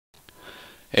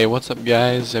Hey, what's up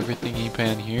guys,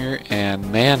 EverythingEpan here,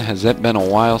 and man has it been a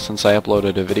while since I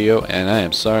uploaded a video, and I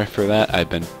am sorry for that. I've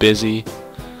been busy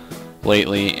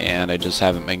lately and I just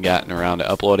haven't been getting around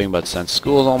to uploading, but since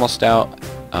school's almost out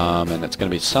and it's going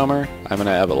to be summer, I'm going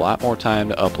to have a lot more time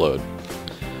to upload.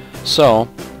 So,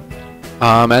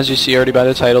 as you see already by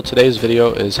the title, today's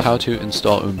video is how to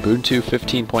install Ubuntu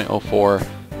 15.04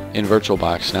 in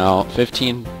Virtualbox. Now,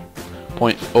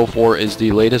 15.04 is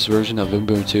the latest version of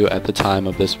Ubuntu at the time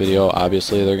of this video.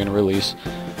 Obviously they're going to release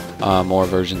more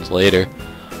versions later,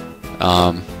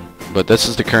 but this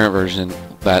is the current version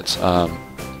that's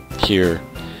here,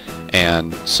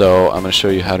 and so I'm going to show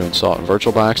you how to install it in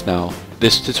Virtualbox. Now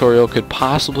this tutorial could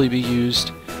possibly be used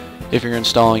if you're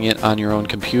installing it on your own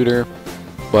computer,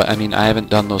 but I mean, I haven't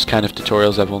done those kind of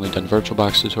tutorials. I've only done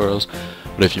Virtualbox tutorials,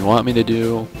 but if you want me to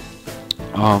do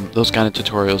those kind of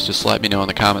tutorials, just let me know in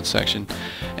the comments section.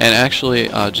 And actually,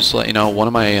 just to let you know, one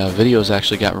of my videos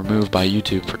actually got removed by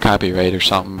YouTube for copyright or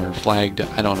something, or flagged,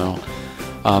 I don't know.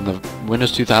 The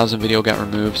Windows 2000 video got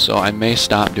removed, so I may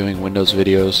stop doing Windows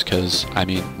videos, because I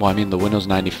mean the Windows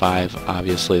 95,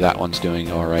 obviously that one's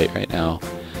doing alright right now.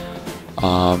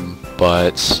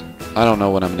 But I don't know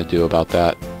what I'm going to do about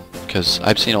that, because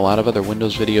I've seen a lot of other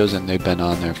Windows videos and they've been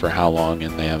on there for how long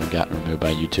and they haven't gotten removed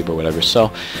by YouTube or whatever. So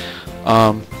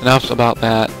enough about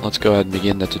that. Let's go ahead and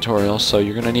begin the tutorial. So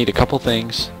you're going to need a couple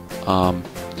things.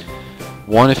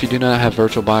 One, if you do not have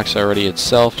Virtualbox already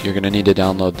itself, you're going to need to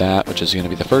download that, which is going to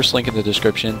be the first link in the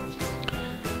description.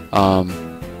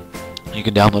 You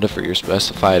can download it for your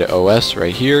specified OS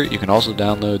right here. You can also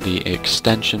download the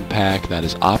extension pack. That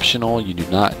is optional. You do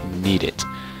not need it.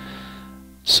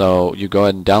 So you go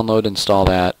ahead and download, install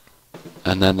that.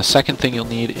 And then the second thing you'll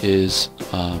need is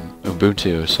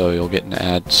Ubuntu. So you'll get an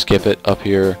ad, skip it up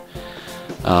here,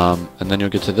 and then you'll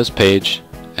get to this page,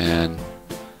 and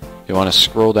you want to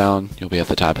scroll down. You'll be at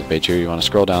the top of the page here. You want to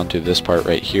scroll down to this part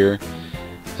right here,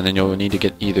 and then you'll need to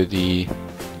get either the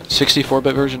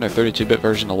 64-bit version or 32-bit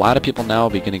version. A lot of people now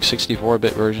will be getting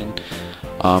 64-bit version,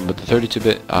 but the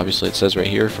 32-bit, obviously it says right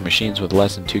here, for machines with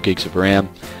less than 2 gigs of RAM.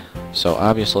 So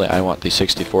obviously I want the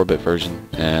 64-bit version,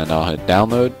 and I'll hit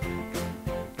download.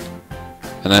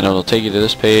 And then it'll take you to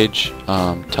this page,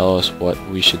 tell us what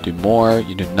we should do more.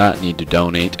 You do not need to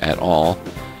donate at all.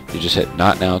 You just hit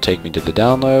not now, take me to the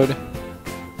download.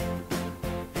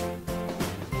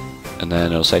 And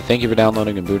then it'll say thank you for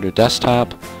downloading Mbutu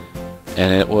desktop,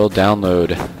 and it will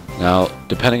download. Now,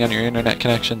 depending on your internet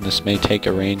connection, this may take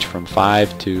a range from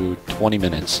 5 to 20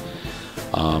 minutes.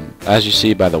 As you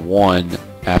see by the one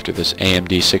after this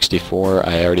AMD 64,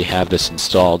 I already have this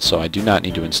installed, so I do not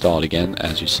need to install it again,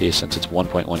 as you see, since it's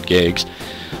 1.1 gigs.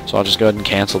 So I'll just go ahead and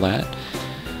cancel that.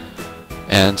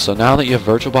 And so now that you have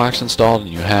Virtualbox installed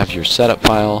and you have your setup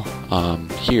file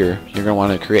here, you're going to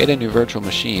want to create a new virtual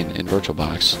machine in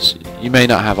Virtualbox. So you may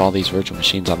not have all these virtual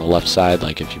machines on the left side,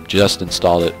 like if you've just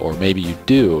installed it, or maybe you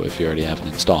do if you already have it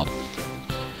installed.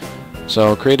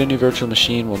 So create a new virtual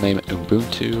machine. We'll name it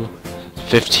Ubuntu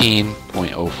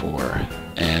 15.04.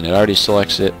 And it already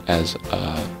selects it as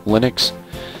Linux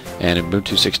and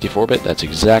Ubuntu 64-bit. That's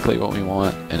exactly what we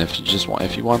want. And if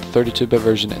you want the 32-bit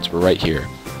version, it's right here.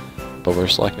 But we're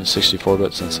selecting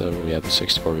 64-bit since we have the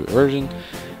 64-bit version.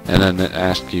 And then it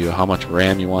asks you how much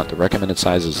RAM you want. The recommended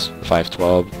size is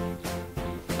 512,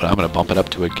 but I'm going to bump it up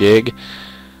to 1 gig.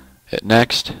 Hit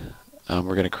next. We're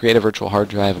going to create a virtual hard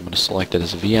drive. I'm going to select it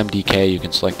as VMDK. You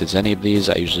can select as any of these.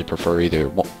 I usually prefer either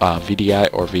VDI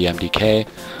or VMDK.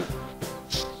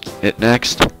 Hit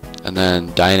next, and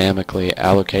then dynamically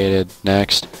allocated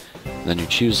next, and then you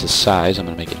choose the size. I'm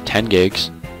going to make it 10 gigs,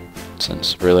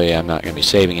 since really I'm not going to be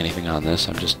saving anything on this.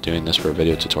 I'm just doing this for a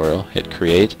video tutorial. Hit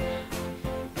create,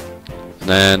 and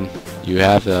then you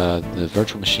have the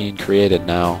virtual machine created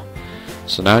now.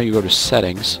 So now you go to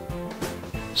settings,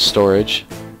 storage,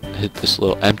 hit this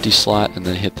little empty slot, and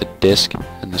then hit the disk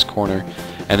in this corner,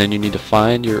 and then you need to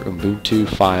find your Ubuntu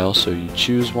file. So you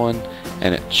choose one,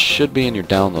 and it should be in your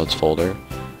downloads folder.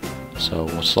 So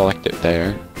we'll select it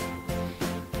there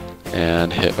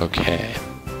and hit OK,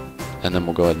 and then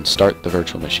we'll go ahead and start the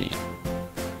virtual machine.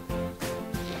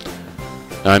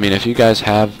 Now, I mean, if you guys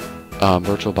have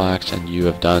Virtualbox and you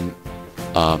have done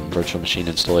virtual machine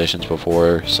installations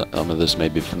before, some of this may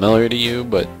be familiar to you,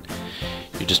 but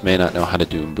you just may not know how to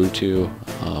do Mbutu.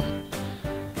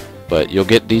 But you'll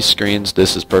get these screens.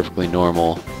 This is perfectly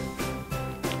normal.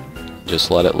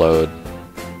 Just let it load.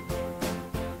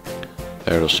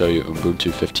 There, it'll show you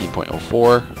Ubuntu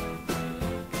 15.04,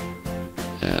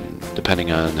 and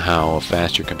depending on how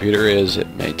fast your computer is, it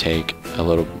may take a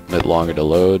little bit longer to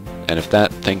load. And if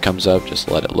that thing comes up,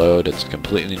 just let it load. It's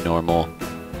completely normal.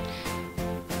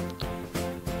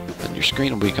 your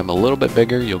screen will become a little bit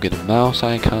bigger. You'll get a mouse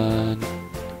icon.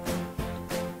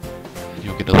 And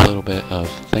you'll get a little bit of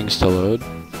things to load.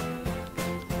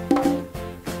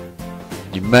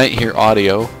 You might hear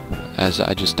audio, as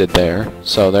I just did there.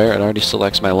 So there, it already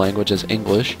selects my language as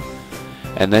English.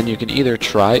 And then you can either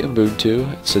try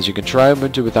Ubuntu. It says you can try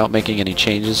Ubuntu without making any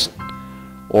changes,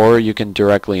 or you can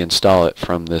directly install it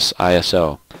from this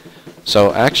ISO.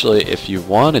 So actually, if you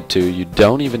wanted to, you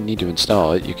don't even need to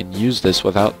install it. You can use this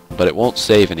without, but it won't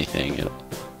save anything.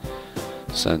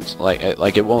 Since like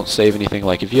it won't save anything.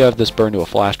 Like if you have this burned to a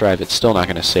flash drive, it's still not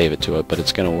going to save it to it, but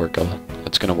it's going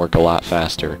to work a lot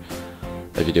faster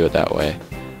if you do it that way.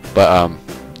 But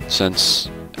since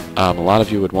a lot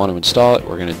of you would want to install it,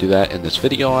 we're going to do that in this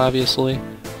video, obviously.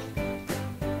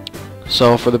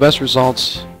 So for the best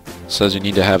results, it says you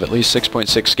need to have at least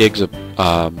 6.6 gigs of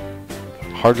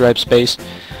hard drive space,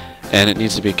 and it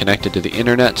needs to be connected to the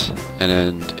internet,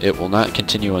 and it will not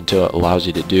continue until it allows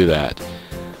you to do that.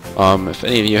 If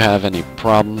any of you have any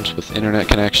problems with internet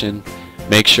connection,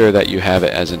 make sure that you have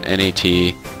it as an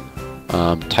NAT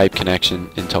type connection,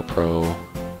 Intel Pro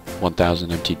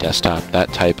 1000 MT desktop,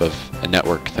 that type of a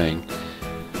network thing.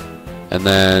 And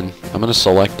then I'm going to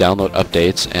select download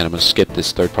updates, and I'm going to skip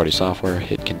this third-party software,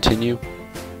 hit continue.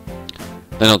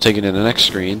 Then it'll take you to the next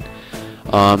screen.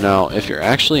 Now if you're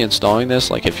actually installing this,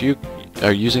 like if you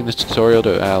are using this tutorial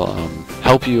to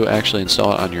help you actually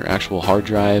install it on your actual hard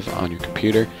drive on your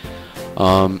computer,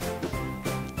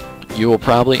 you will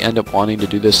probably end up wanting to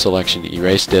do this selection,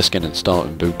 erase disk, and install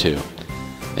Mbutu.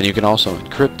 And you can also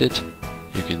encrypt it.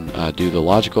 You can do the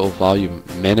logical volume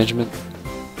management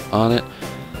on it.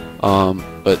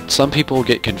 But some people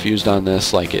get confused on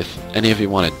this. Like if any of you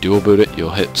want to dual boot it, you'll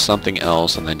hit something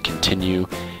else and then continue.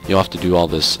 You'll have to do all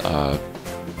this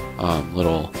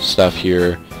little stuff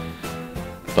here.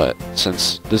 But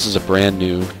since this is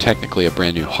technically a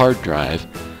brand new hard drive,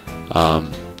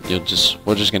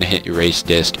 we're just going to hit erase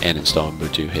disk and install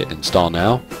Mbutu. Hit install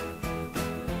now.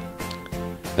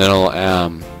 Then it'll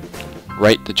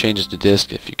write the changes to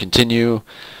disk. If you continue,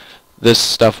 this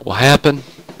stuff will happen,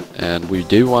 and we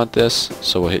do want this,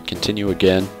 so we'll hit continue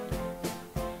again.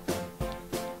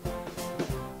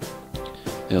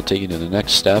 It'll take you to the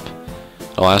next step.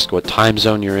 It'll ask what time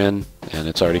zone you're in, and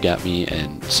it's already got me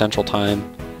in Central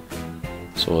Time,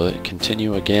 so we'll hit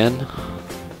continue again.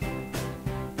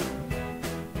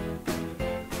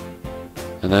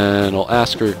 And then it'll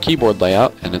ask for keyboard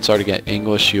layout, and it's already got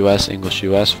English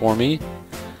US for me.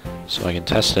 So I can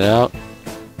test it out,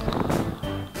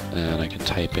 and I can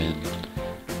type in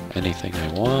anything I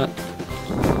want,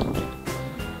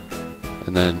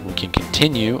 and then we can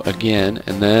continue again,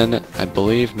 and then I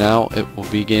believe now it will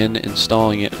begin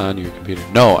installing it on your computer.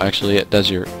 No, actually it does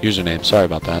your username, sorry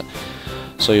about that.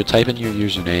 So you type in your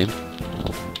username,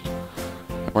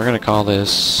 and we're going to call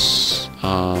this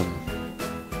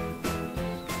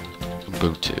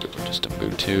Mbutu, just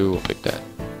Mbutu. We'll pick that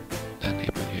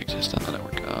name that exists on the network.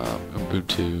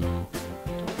 Ubuntu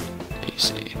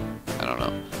PC. I don't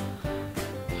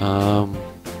know.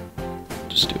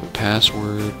 Just do a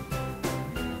password.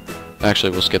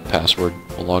 Actually, we'll skip password.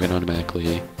 We'll log in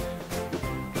automatically.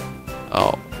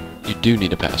 Oh, you do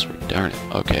need a password. Darn it.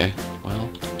 Okay. Well.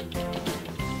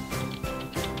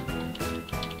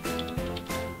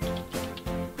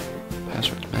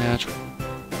 Password match.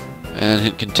 And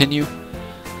hit continue.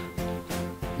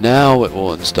 Now it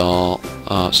will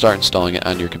start installing it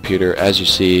on your computer. As you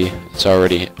see, it's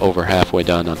already over halfway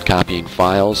done on copying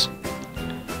files.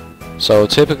 So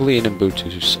typically an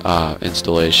Ubuntu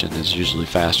installation is usually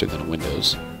faster than a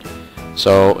Windows.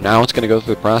 So now it's going to go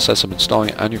through the process of installing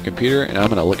it on your computer, and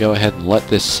I'm going to go ahead and let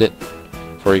this sit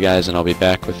for you guys, and I'll be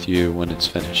back with you when it's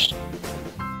finished.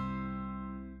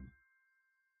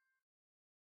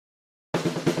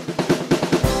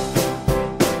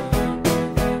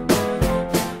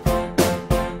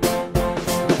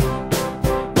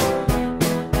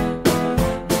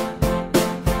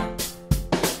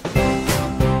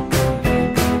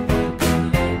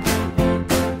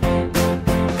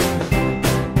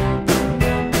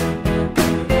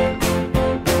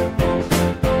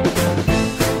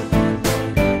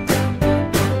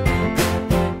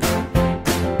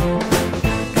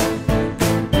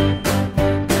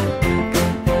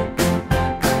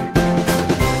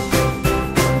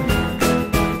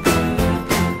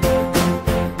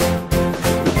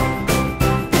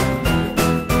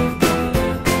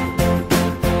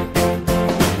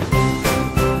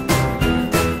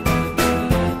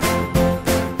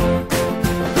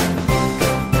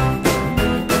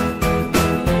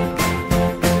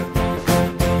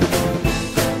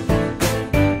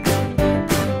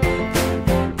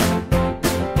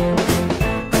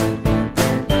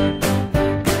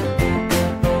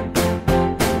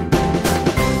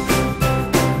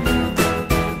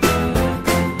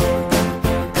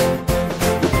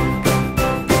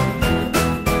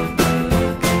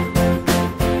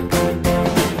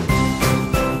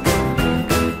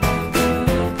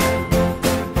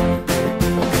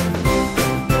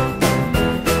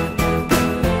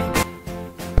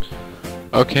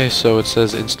 Okay, so it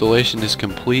says installation is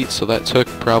complete, so that took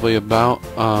probably about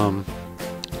a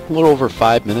little over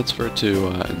 5 minutes for it to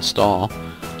install.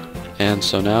 And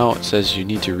so now it says you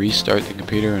need to restart the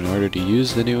computer in order to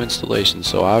use the new installation.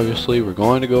 So obviously we're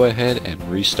going to go ahead and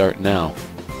restart now.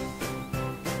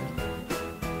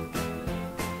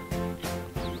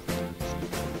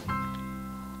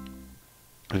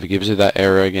 If it gives you that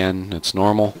error again, it's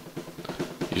normal.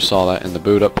 You saw that in the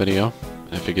boot up video.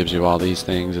 If it gives you all these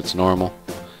things, it's normal.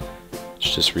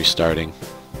 It's just restarting.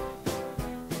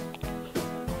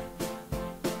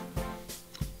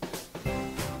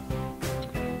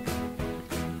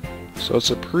 So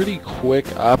it's a pretty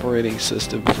quick operating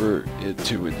system for it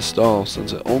to install,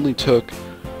 since it only took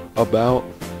about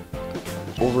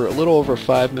a little over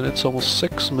 5 minutes, almost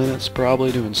 6 minutes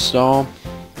probably, to install.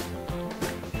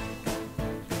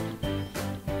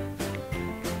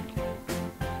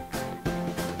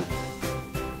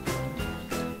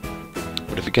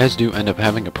 But if you guys do end up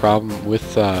having a problem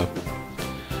with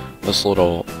this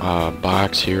little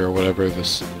box here or whatever,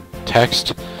 this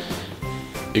text,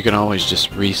 you can always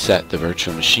just reset the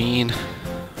virtual machine.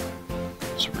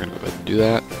 So we're going to go ahead and do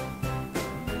that.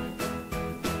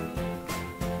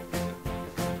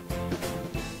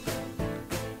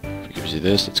 If it gives you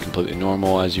this, it's completely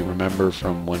normal, as you remember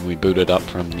from when we booted up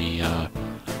from the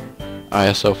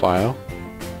ISO file.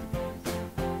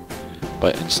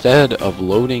 But instead of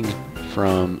loading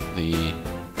from the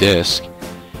disk,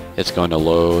 it's going to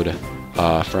load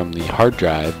from the hard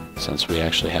drive, since we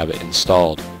actually have it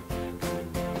installed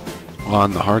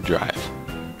on the hard drive.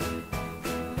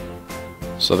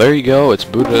 So there you go, it's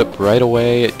booted up right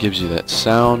away. It gives you that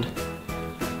sound.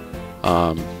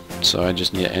 So I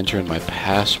just need to enter in my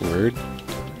password.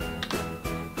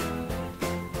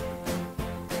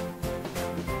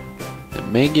 It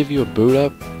may give you a boot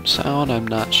up sound, I'm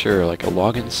not sure, like a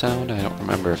login sound. I don't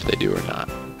remember if they do or not.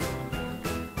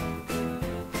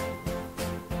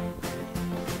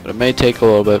 But it may take a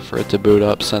little bit for it to boot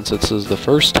up, since this is the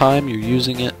first time you're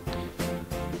using it.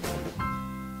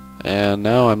 And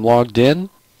now I'm logged in,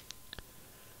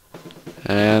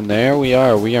 and there we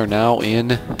are. We are now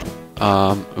in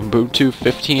Ubuntu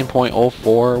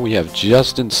 15.04. We have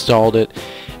just installed it,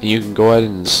 and you can go ahead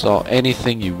and install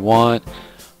anything you want.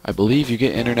 I believe you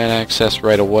get internet access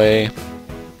right away.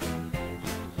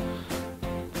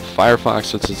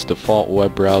 Firefox is its default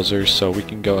web browser, so we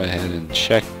can go ahead and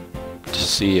check to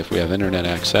see if we have internet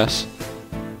access.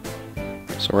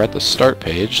 So we're at the start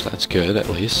page. That's good, at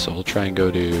least. So we'll try and go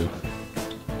to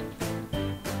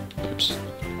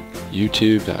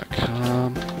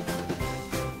youtube.com.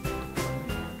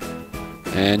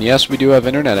 And yes, we do have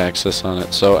internet access on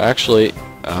it. So actually,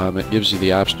 it gives you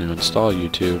the option to install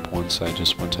YouTube once I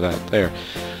just went to that there.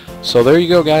 So there you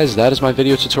go, guys. That is my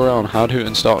video tutorial on how to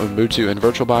install Mbutu in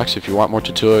Virtualbox. If you want more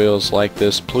tutorials like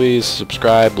this, please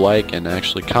subscribe, like, and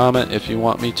actually comment if you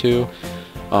want me to.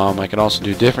 I can also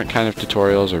do different kind of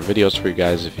tutorials or videos for you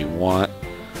guys if you want.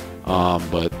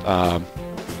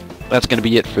 That's going to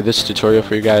be it for this tutorial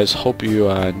for you guys. Hope you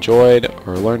enjoyed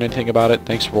or learned anything about it.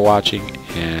 Thanks for watching,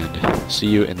 and see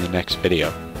you in the next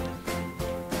video.